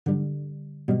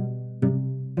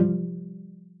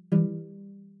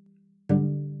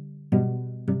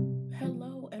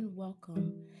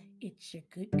It's your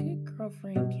good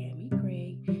girlfriend, Cammy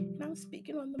Gray, and I'm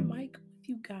speaking on the mic with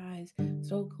you guys.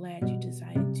 So glad you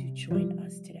decided to join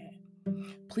us today.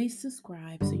 Please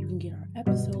subscribe so you can get our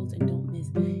episodes and don't miss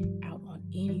out on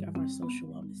any of our social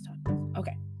wellness topics.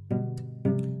 Okay,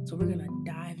 so we're gonna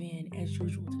dive in as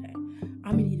usual today.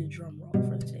 I'm gonna need a drum roll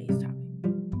for today's topic.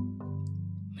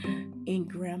 In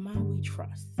Grandma We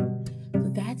Trust.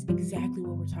 So that's exactly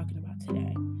what we're talking about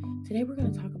today. Today we're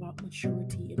going to talk about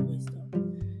maturity and wisdom.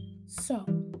 So,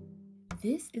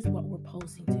 this is what we're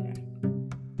posing today.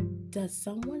 Does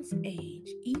someone's age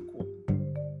equal,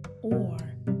 or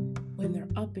when they're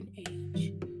up in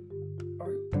age,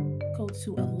 or go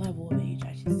to a level of age,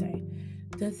 I should say,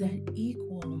 does that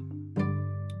equal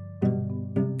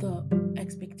the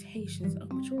expectations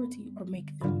of maturity or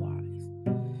make them wise?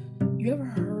 You ever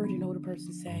heard an older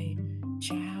person say,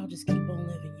 "Child, just keep on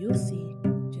living. You'll see.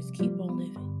 Just keep on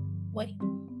living. Wait."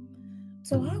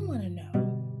 So I want to know,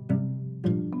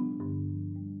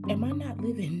 am I not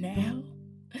living now?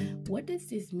 What does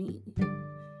this mean?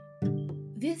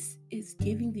 This is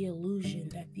giving the illusion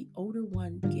that the older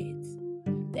one gets.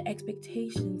 The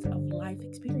expectations of life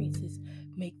experiences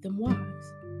make them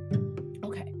wise.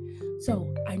 Okay,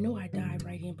 so I know I dive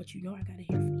right in, but I got to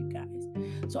hear from you guys.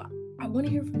 So I want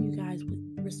to hear from you guys with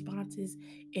responses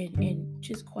and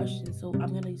just questions. So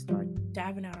I'm going to start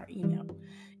diving out our email.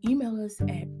 Email us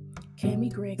at Cammy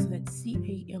Greg, so that's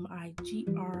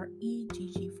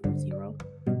CAMIGREGG40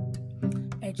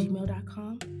 at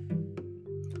gmail.com.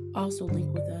 Also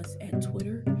link with us at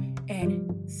Twitter at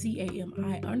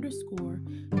CAMI underscore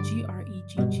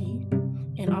GREGG.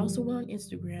 And also we're on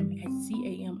Instagram at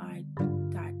CAMI.GREGG.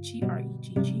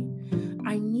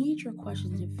 I need your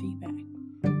questions and feedback.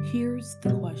 Here's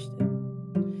the question.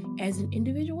 As an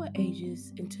individual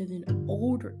ages into the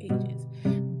older ages,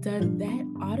 does that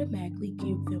automatically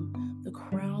give them the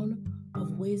crown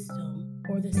of wisdom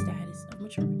or the status of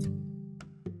maturity?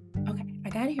 Okay, I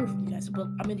gotta hear from you guys, but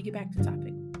I'm gonna get back to the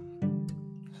topic.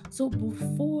 So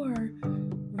before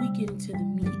we get into the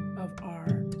meat of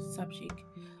our subject,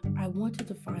 I want to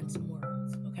define some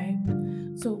words, okay?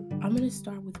 So I'm gonna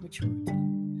start with maturity.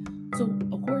 So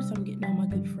of course I'm getting on my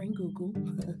good friend Google,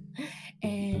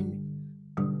 and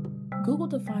Google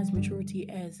defines maturity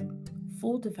as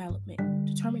full development,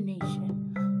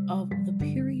 determination of the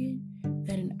period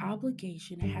that an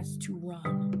obligation has to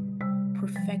run,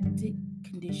 perfected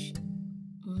condition.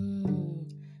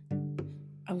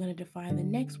 I'm going to define the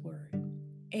next word,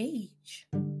 age.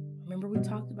 Remember we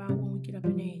talked about when we get up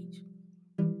in age.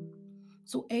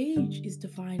 So age is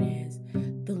defined as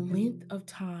the length of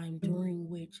time during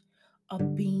which a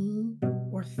being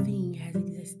or thing has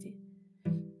existed,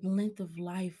 the length of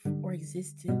life or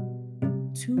existence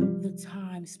to the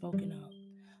time spoken of,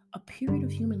 a period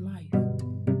of human life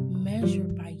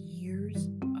measured by years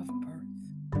of birth.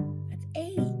 That's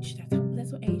age.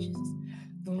 That's what age is.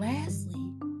 Lastly,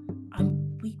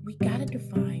 we gotta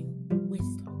define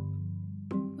wisdom.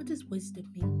 What does wisdom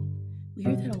mean? We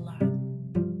hear that a lot.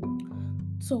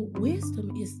 So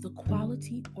wisdom is the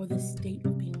quality or the state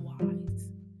of being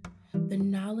wise, the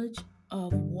knowledge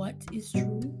of what is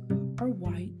true or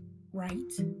right,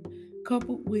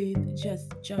 coupled with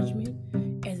just judgment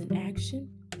as an action,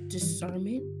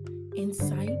 discernment,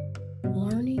 insight,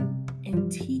 learning,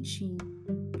 and teaching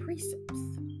precepts.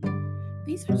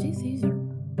 These are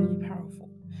really powerful.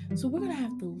 So we're gonna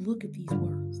have to look at these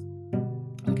words.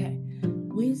 Okay,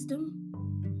 wisdom,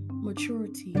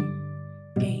 maturity,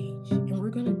 age, and we're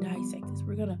gonna dissect this.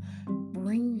 We're gonna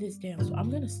bring this down. So I'm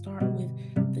gonna start with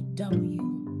the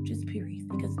W, just period,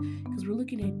 because we're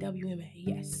looking at WMA.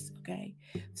 Yes, okay.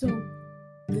 So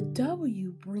the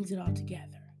W brings it all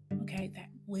together. Okay, that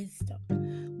wisdom.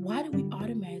 Why do we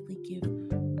automatically give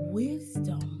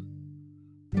wisdom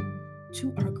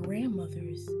to our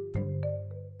grandmothers?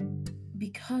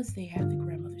 Because they have the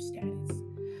grandmother status.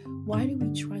 Why do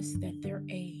we trust that their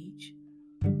age,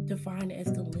 defined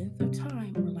as the length of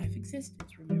time or life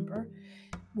existence, remember,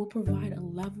 will provide a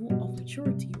level of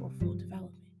maturity or full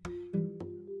development?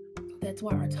 That's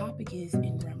why our topic is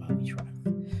In Grandma We Trust.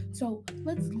 So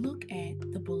let's look at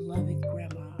the beloved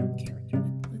grandma character.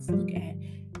 Let's look at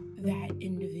that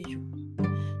individual.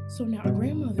 So now a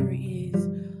grandmother is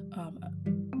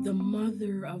the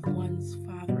mother of one's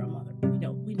father or mother. We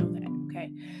know that,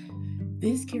 okay?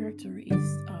 This character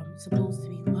is supposed to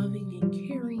be loving and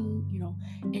caring,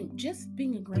 and just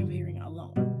being a grandparent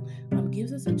alone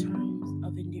gives us a terms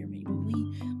of endearment.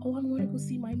 I'm going to go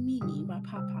see my Mimi, my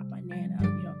Pop, my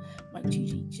Nana, my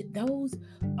Gigi, those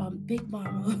big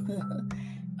mama.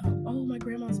 Oh, my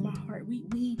grandma's my heart.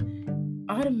 We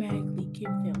automatically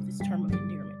give them this term of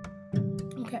endearment.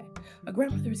 Okay, a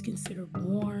grandmother is considered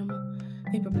warm.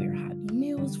 They prepare hot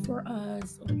meals for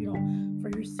us, or for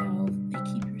yourself. They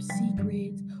keep your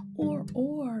secrets, or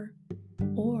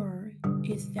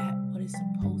is that what is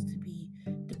supposed to be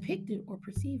depicted or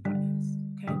perceived by us?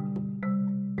 Okay,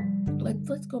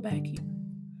 let's go back here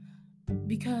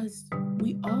because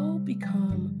we all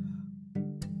become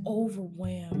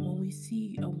overwhelmed when we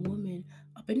see a woman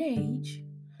up in age,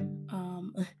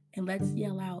 and let's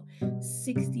yell out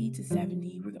 60 to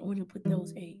 70. We're going to put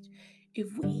those age.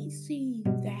 If we see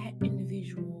that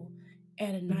individual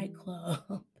at a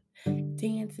nightclub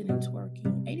dancing and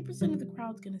twerking, 80% of the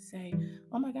crowd's going to say,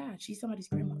 oh my God, she's somebody's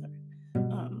grandmother.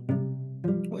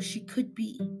 Or she could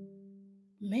be.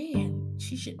 Man,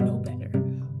 she should know better.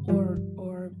 Or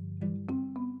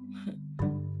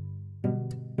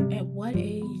at what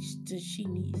age does she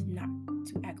need not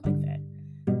to act like that?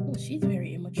 Well, she's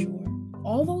very immature.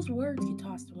 All those words get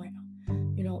tossed around.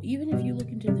 Even if you look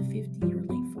into the 50s or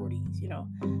late 40s,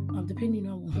 depending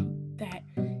on that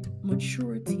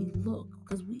maturity look,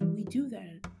 because we do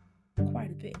that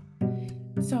quite a bit.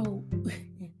 So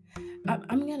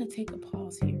I'm going to take a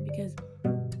pause here because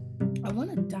I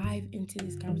want to dive into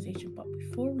this conversation. But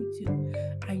before we do,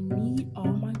 I need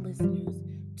all my listeners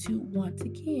to once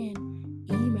again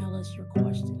email us your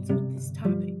questions with this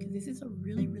topic because this is a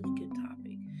really, really good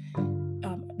topic.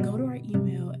 Go to our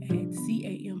email at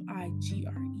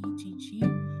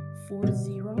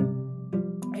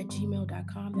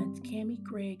CAMIGREGG40@gmail.com. That's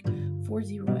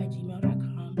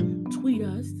CamiGreg40@gmail.com. Tweet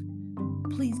us.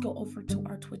 Please go over to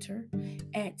our Twitter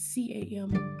at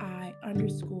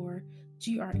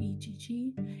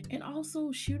CAMI_GREGG and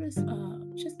also shoot us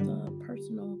just a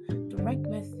personal direct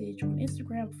message on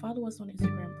Instagram. Follow us on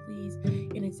Instagram, please.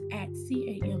 And it's at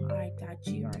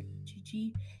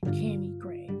CAMI.GREGG, Cami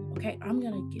Greg. Okay, I'm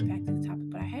going to get back to the topic,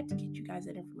 but I had to get you guys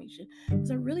that information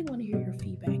because I really want to hear your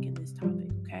feedback in this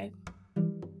topic, okay?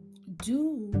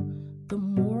 Do the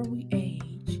more we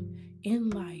age in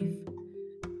life,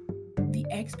 the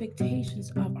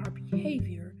expectations of our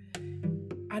behavior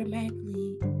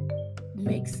automatically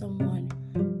make someone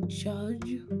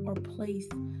judge or place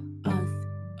us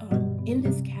in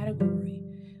this category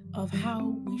of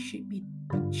how we should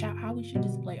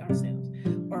display ourselves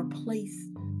or place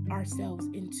ourselves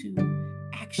into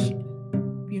action,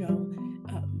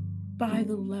 by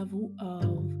the level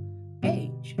of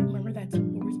age. Remember, that's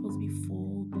where we're supposed to be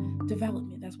full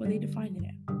development. That's what they define it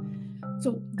at.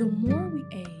 So the more we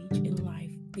age in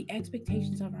life, the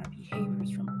expectations of our behaviors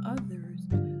from others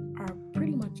are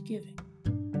pretty much given.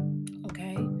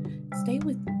 Okay? Stay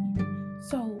with me.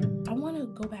 So I want to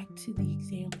go back to the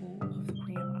example of the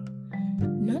grandma.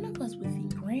 None of us would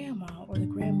think grandma or the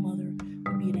grandmother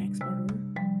would be an ex-murderer.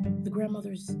 The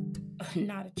grandmother's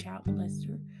not a child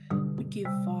molester, would give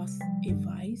false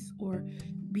advice or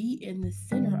be in the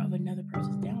center of another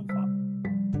person's downfall.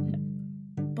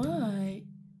 But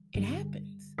it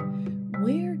happens.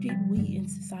 Where did we in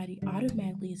society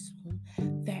automatically assume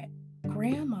that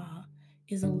grandma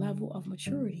is a level of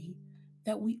maturity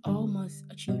that we all must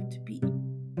achieve to be?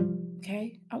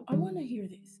 Okay? I want to hear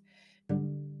this.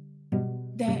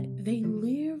 That they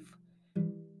live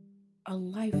a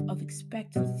life of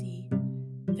expectancy,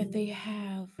 that they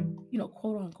have,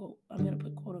 quote unquote, I'm going to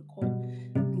put quote unquote,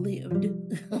 lived,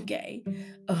 okay?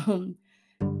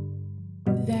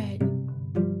 That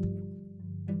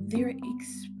they're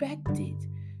expected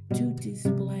to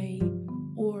display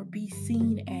or be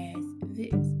seen as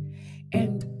this.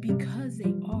 And because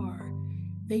they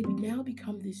now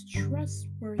become this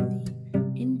trustworthy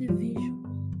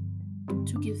individual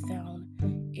to give sound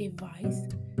advice,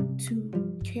 to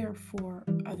care for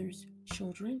others'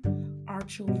 children, our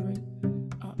children.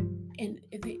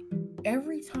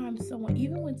 Every time someone,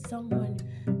 even when someone,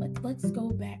 let's go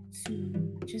back to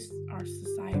just our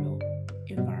societal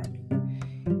environment.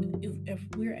 If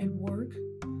we're at work,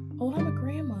 oh, I'm a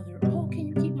grandmother. Oh, can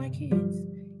you keep my kids?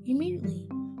 Immediately,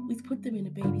 we put them in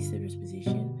a babysitter's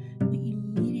position. We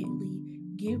immediately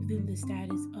give them the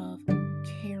status of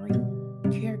caring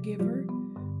caregiver.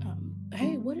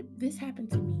 Hey, what if this happened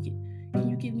to me? Can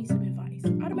you give me some advice?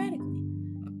 Automatically.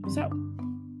 So,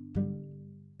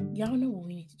 y'all know what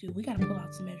we need to do. We got to pull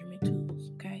out some measurement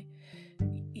tools, okay?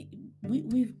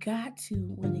 We've got to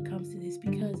when it comes to this,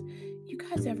 because you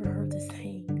guys ever heard the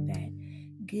saying that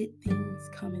good things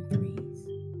come in threes?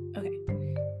 Okay.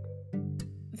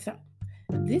 So,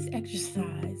 this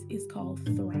exercise is called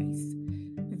Thrice.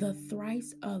 The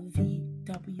Thrice of the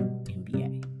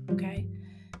WNBA, okay?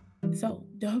 So,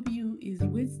 W is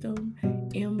wisdom,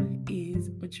 M is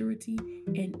maturity,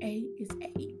 and A is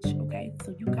age, okay?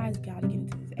 So, you guys got to get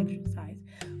into this exercise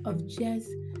of just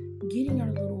getting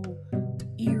our little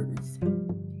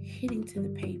into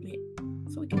the pavement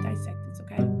so we can dissect this,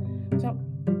 okay? So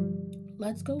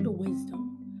let's go to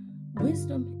wisdom.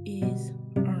 Wisdom is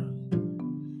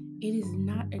earned. It is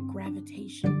not a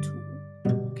gravitation tool,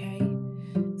 okay?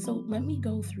 So let me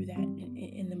go through that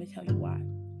and let me tell you why.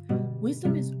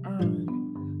 Wisdom is earned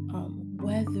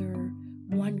whether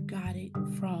one got it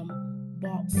from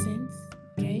bought sense,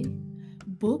 okay,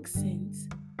 book sense,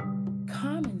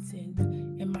 common sense,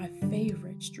 and my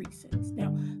favorite, street sense.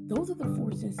 Now, those are the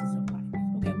four senses of life.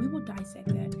 Okay, we will dissect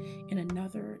that in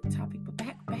another topic, but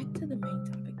back to the main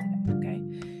topic today. Okay,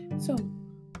 so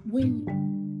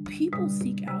when people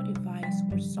seek out advice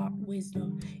or sought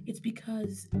wisdom, it's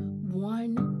because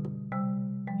one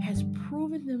has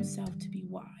proven themselves to be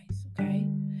wise. Okay,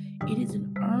 it is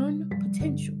an earned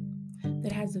potential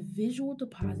that has a visual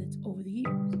deposits over the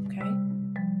years. Okay,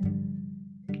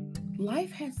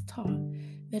 life has taught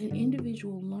that an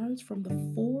individual learns from the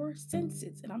four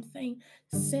senses, and I'm saying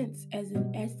sense as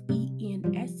in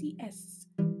senses,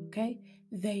 okay,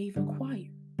 they've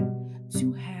acquired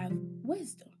to have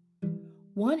wisdom.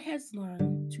 One has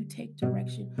learned to take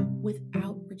direction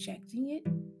without rejecting it,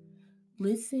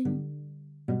 listen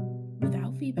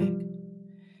without feedback,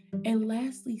 and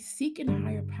lastly, seek a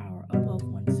higher power above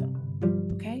oneself.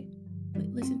 Okay?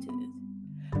 Listen to this.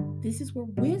 This is where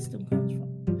wisdom comes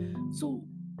from. So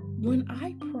when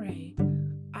I pray,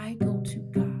 I go to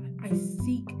God. I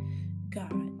seek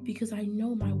God because I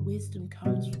know my wisdom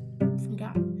comes from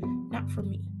God, not from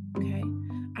me. Okay?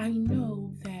 I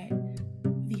know that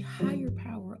the higher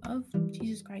power of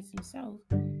Jesus Christ Himself,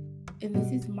 and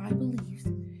this is my beliefs,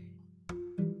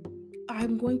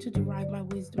 I'm going to derive my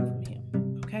wisdom from Him.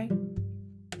 Okay?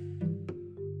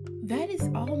 That is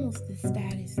almost the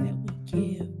status that we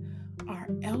give our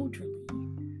elderly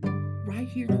right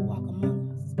here that walk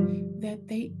among us, that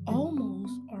they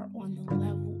almost are on the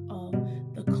level of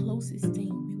the closest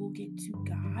thing we will get to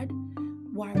God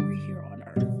while we're here on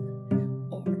earth,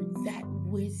 or that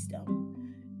wisdom.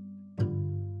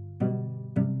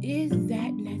 Is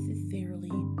that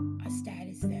necessarily a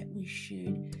status that we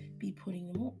should be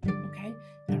putting them on? Okay,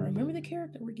 now remember the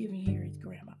character we're giving here is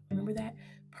grandma. Remember that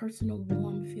personal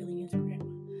warm feeling is grandma.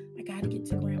 I got to get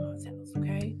to grandma's house.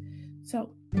 Okay,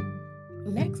 so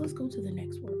next, let's go to the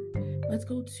next word. Let's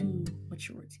go to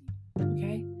maturity.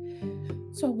 Okay.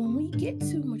 So when we get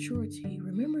to maturity,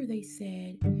 remember they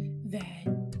said that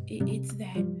it's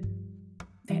that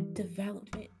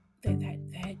development, that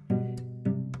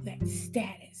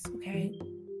status. Okay.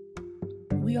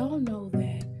 We all know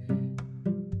that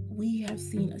we have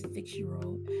seen a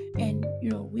 6-year-old, and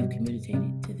we've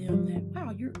communicated to them that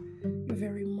wow, you're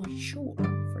very mature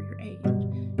for your age,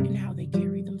 and how they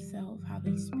carry themselves, how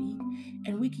they speak.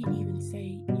 And we can even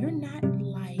say, you're not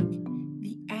like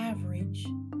the average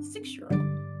 6-year-old.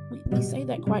 We say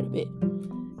that quite a bit.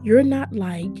 You're not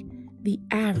like the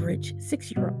average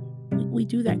 6-year-old. We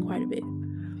do that quite a bit.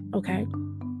 Okay.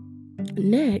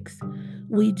 Next,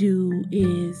 we do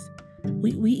is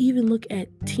we even look at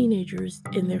teenagers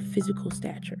in their physical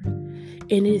stature.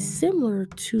 And it is similar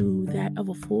to that of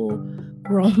a full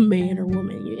grown man or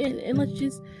woman. And we're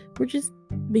just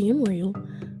being real.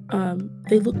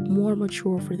 They look more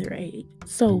mature for their age.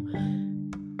 So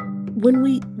when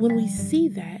we see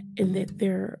that, and that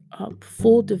they're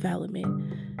full development,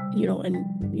 and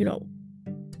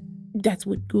that's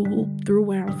what Google threw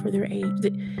around for their age.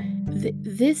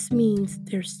 This means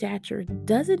their stature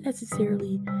doesn't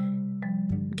necessarily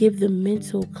give them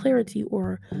mental clarity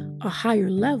or a higher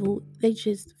level. They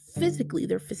just physically,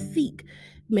 their physique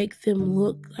make them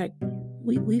look like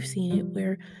we've seen it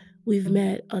where we've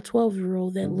met a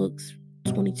 12-year-old that looks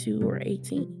 22 or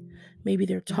 18. Maybe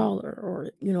they're taller,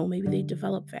 or maybe they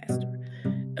develop faster.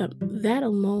 That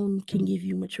alone can give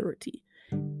you maturity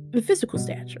and physical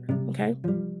stature. Okay,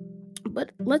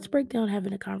 but let's break down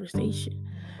having a conversation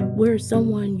where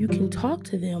someone, you can talk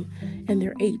to them and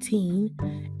they're 18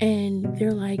 and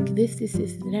they're like this,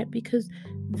 and that, because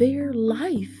their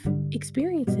life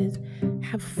experiences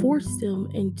have forced them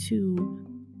into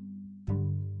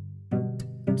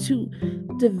to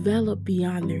develop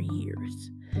beyond their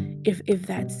years, if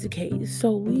that's the case.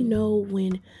 So we know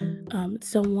when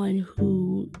someone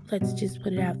who, let's just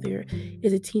put it out there,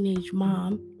 is a teenage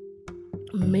mom,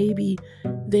 maybe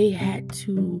they had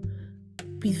to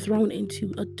be thrown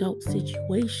into adult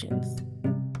situations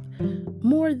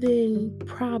more than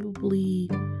probably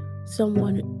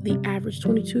someone, the average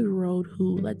 22-year-old,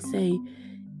 who, let's say,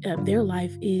 their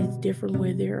life is different,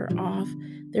 where they're off,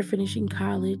 they're finishing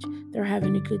college, they're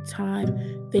having a good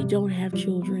time, they don't have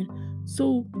children.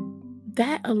 So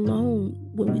that alone,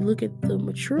 when we look at the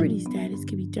maturity status,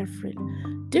 can be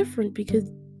different because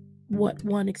what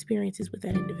one experiences with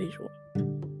that individual.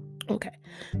 Okay,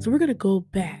 so we're gonna go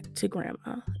back to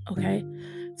grandma. Okay,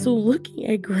 so looking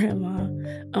at grandma,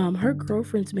 her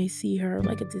girlfriends may see her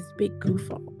like it's this big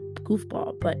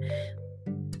goofball, but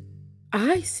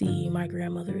I see my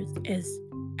grandmother as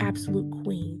absolute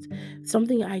queens,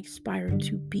 something I aspire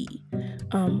to be.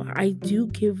 I do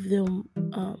give them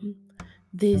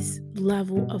this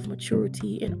level of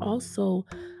maturity, and also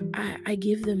I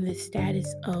give them this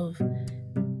status of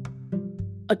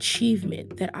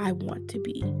achievement that I want to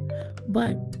be.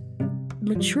 But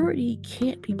maturity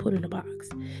can't be put in a box.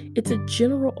 It's a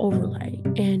general overlay,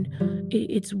 and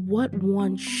it's what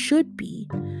one should be,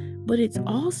 but it's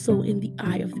also in the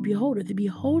eye of the beholder. The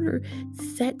beholder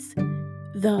sets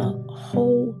the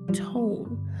whole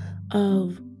tone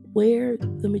of where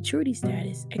the maturity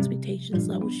status expectations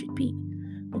level should be.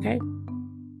 Okay?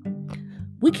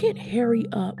 We can't hurry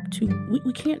up to,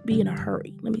 we can't be in a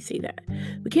hurry. Let me say that.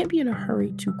 We can't be in a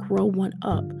hurry to grow one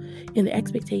up in the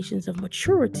expectations of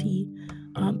maturity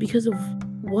because of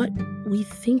what we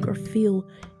think or feel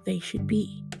they should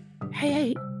be.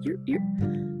 Hey,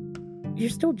 you're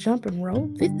still jumping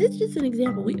rope. This is just an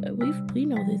example. We know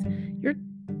this. You're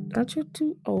Aren't you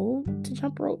too old to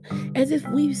jump rope? As if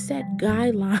we've set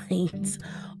guidelines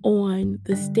on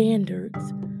the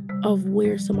standards of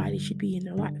where somebody should be in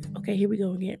their life. Okay, here we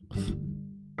go again.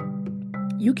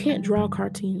 You can't draw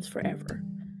cartoons forever.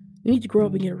 You need to grow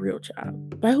up and get a real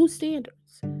job. By whose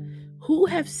standards? Who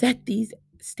have set these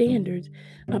standards?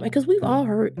 Because we've all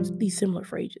heard these similar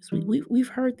phrases. We've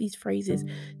heard these phrases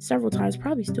several times,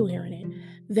 probably still hearing it,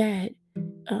 that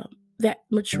that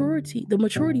maturity, the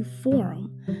maturity forum,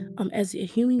 as a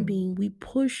human being, we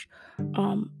push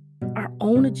our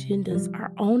own agendas,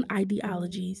 our own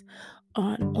ideologies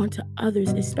onto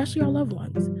others, especially our loved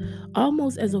ones,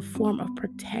 almost as a form of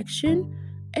protection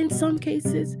in some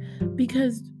cases,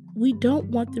 because we don't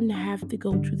want them to have to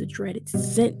go through the dreaded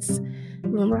sense.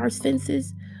 Remember our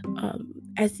senses,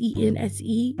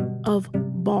 sense of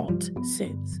bought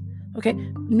sense. Okay,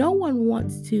 no one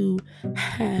wants to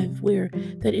have where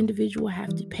that individual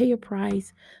have to pay a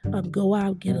price, go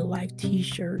out, get a life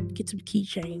T-shirt, get some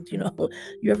keychains.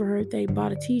 You ever heard they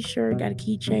bought a T-shirt, got a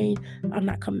keychain? I'm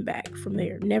not coming back from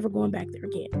there. Never going back there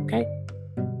again. Okay,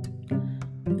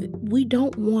 we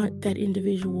don't want that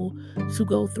individual to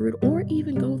go through it, or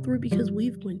even go through it because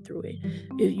we've went through it.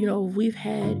 If we've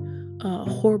had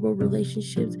horrible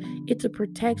relationships, it's a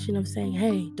protection of saying,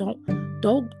 hey,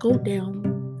 don't go down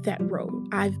that road.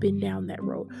 I've been down that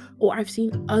road, or I've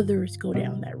seen others go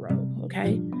down that road.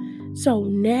 Okay, so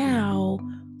now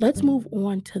let's move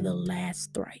on to the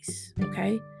last thrice.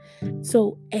 Okay,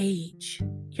 so age.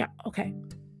 Yeah, okay.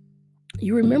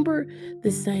 You remember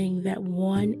the saying that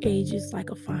one age is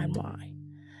like a fine wine.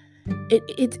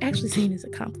 It's actually seen as a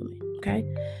compliment. Okay,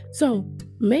 so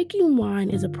making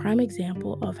wine is a prime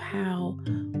example of how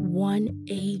one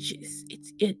ages.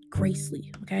 It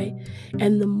gracefully. Okay,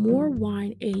 and the more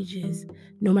wine ages,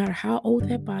 no matter how old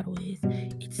that bottle is,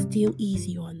 it's still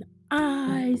easy on the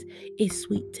eyes. It's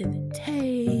sweet to the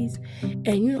taste,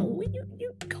 and when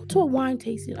you go to a wine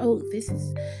tasting, oh, this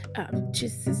is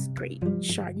just this great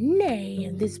Chardonnay,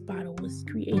 and this bottle was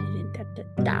created in da da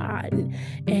da,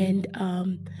 and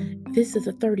this is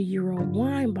a 30-year-old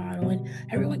wine bottle, and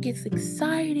everyone gets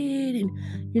excited. And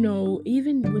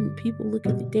even when people look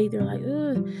at the date, they're like,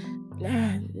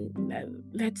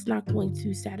 that's not going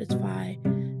to satisfy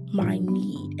my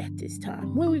need at this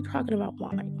time when we're talking about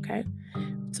wine. Okay,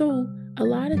 so a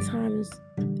lot of times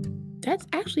that's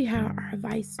actually how our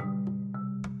advice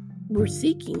we're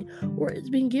seeking, or it's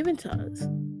been given to us.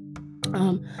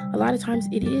 A lot of times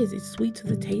it's sweet to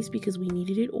the taste because we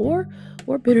needed it, or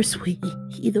bittersweet,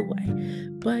 either way.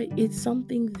 But it's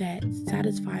something that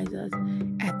satisfies us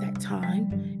at that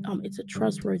time. It's a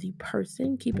trustworthy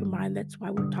person. Keep in mind that's why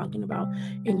we're talking about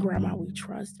in Grandma We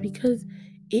Trust, because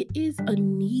it is a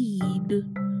need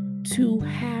to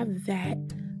have that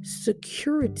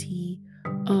security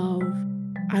of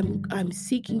I'm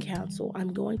seeking counsel.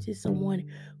 I'm going to someone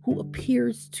who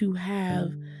appears to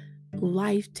have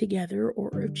life together or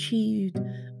achieved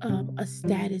a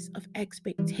status of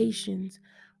expectations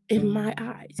in my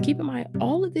eyes. Keep in mind,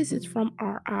 all of this is from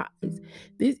our eyes.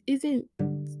 This isn't,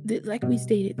 like we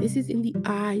stated, this is in the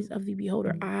eyes of the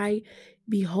beholder. I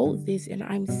behold this and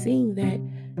I'm seeing that,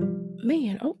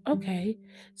 man, oh, okay.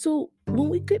 So when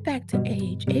we get back to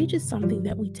age is something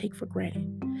that we take for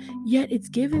granted, yet it's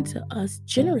given to us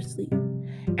generously.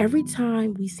 Every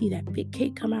time we see that big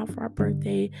cake come out for our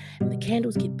birthday and the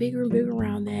candles get bigger and bigger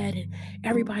around that, and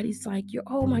everybody's like, you're,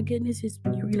 oh my goodness,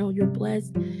 you're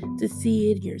blessed to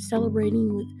see it. You're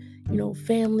celebrating with,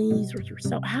 families or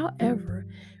yourself. However,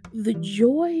 The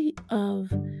joy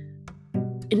of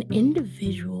an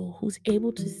individual who's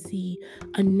able to see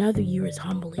another year is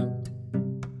humbling.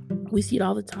 We see it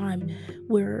all the time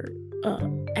where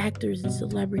actors and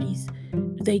celebrities,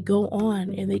 they go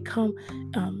on and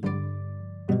um,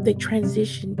 they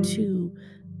transition to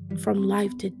from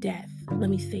life to death. Let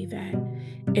me say that.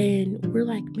 And we're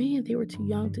like, man, they were too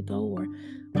young to go, or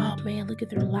oh man, look at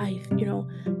their life.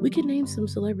 We can name some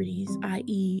celebrities,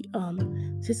 i.e.,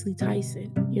 Cicely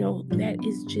Tyson. That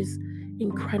is just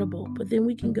incredible. But then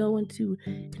we can go into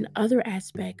another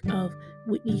aspect of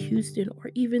Whitney Houston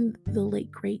or even the late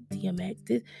great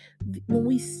DMX. When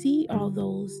we see all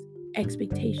those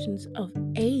expectations of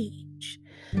age,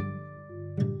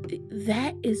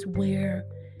 that is where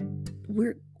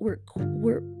we're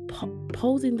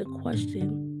posing the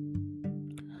question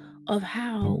of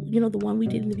how, the one we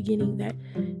did in the beginning, that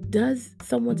does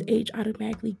someone's age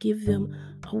automatically give them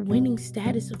a winning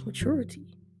status of maturity?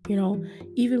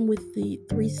 Even with the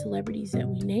three celebrities that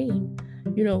we named,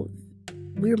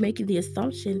 we're making the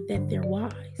assumption that they're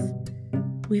wise.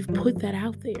 We've put that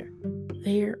out there.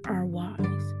 They are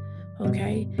wise.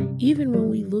 Okay? Even when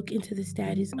we look into the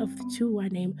status of the two I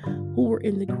named who were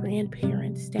in the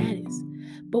grandparent status.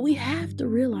 But we have to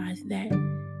realize that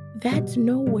that's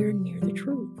nowhere near the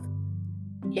truth.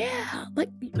 Yeah, like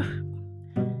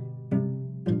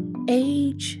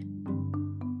age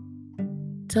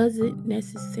doesn't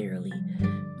necessarily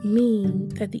mean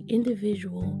that the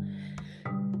individual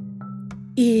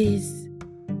is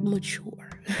mature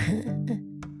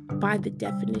by the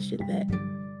definition that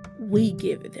we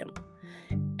give them.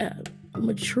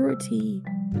 Maturity,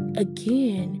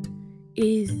 again,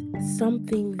 is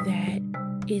something that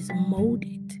is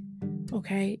molded.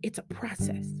 Okay, it's a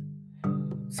process.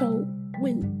 So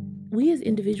when we as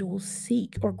individuals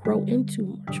seek or grow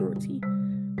into maturity,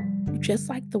 just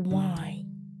like the wine,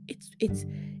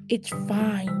 it's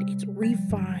fine, it's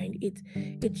refined, it's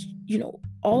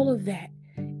all of that.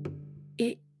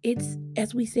 It's,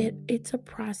 as we said, it's a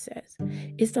process.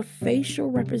 It's a facial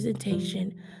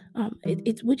representation.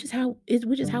 It's which is how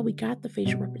we got the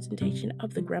facial representation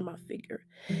of the grandma figure,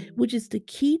 which is the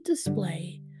key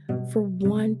display for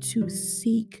one to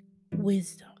seek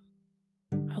wisdom.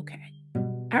 Okay.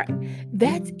 All right.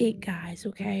 That's it, guys.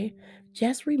 Okay.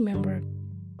 Just remember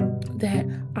that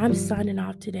I'm signing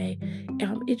off today.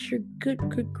 It's your good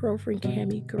girlfriend,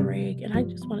 Cami Gregg. And I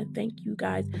just want to thank you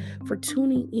guys for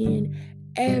tuning in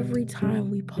every time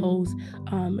we post.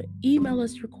 Email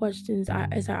us your questions,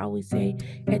 as I always say,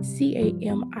 at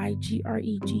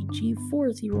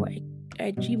CAMIGREGG40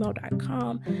 at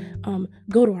gmail.com.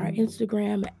 Go to our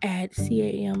Instagram at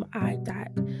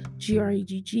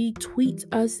CAMI.GREGG. Tweet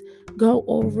us. Go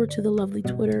over to the lovely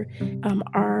Twitter.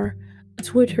 Our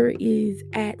Twitter is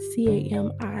at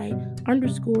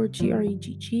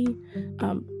CAMI_GREGG.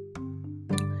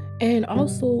 And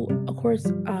also, of course,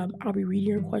 I'll be reading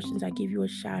your questions. I give you a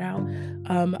shout out.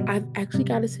 I've actually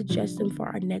got a suggestion for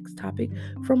our next topic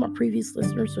from our previous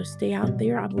listeners, so stay out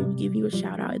there. I will give you a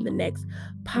shout out in the next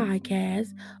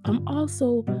podcast.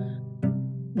 Also,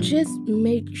 just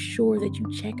make sure that you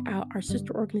check out our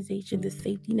sister organization, the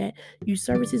Safety Net Youth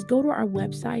Services. Go to our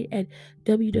website at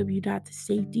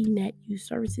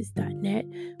www.thesafetynetyouthservices.net.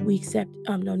 We accept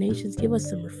donations. Give us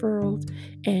some referrals,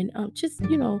 and just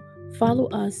follow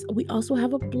us. We also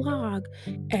have a blog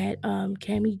at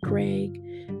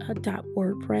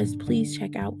CamiGregg.wordpress. Please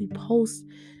check out. We post.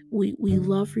 We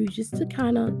love for you just to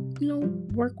kind of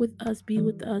work with us, be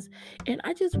with us, and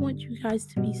I just want you guys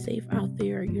to be safe out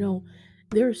there.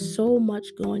 There's so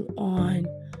much going on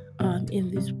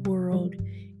in this world,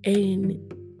 and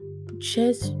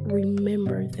just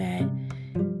remember that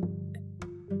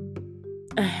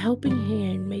a helping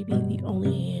hand may be the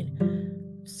only hand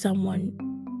someone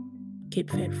get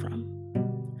fed from.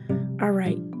 All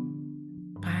right.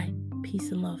 Bye. Peace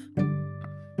and love.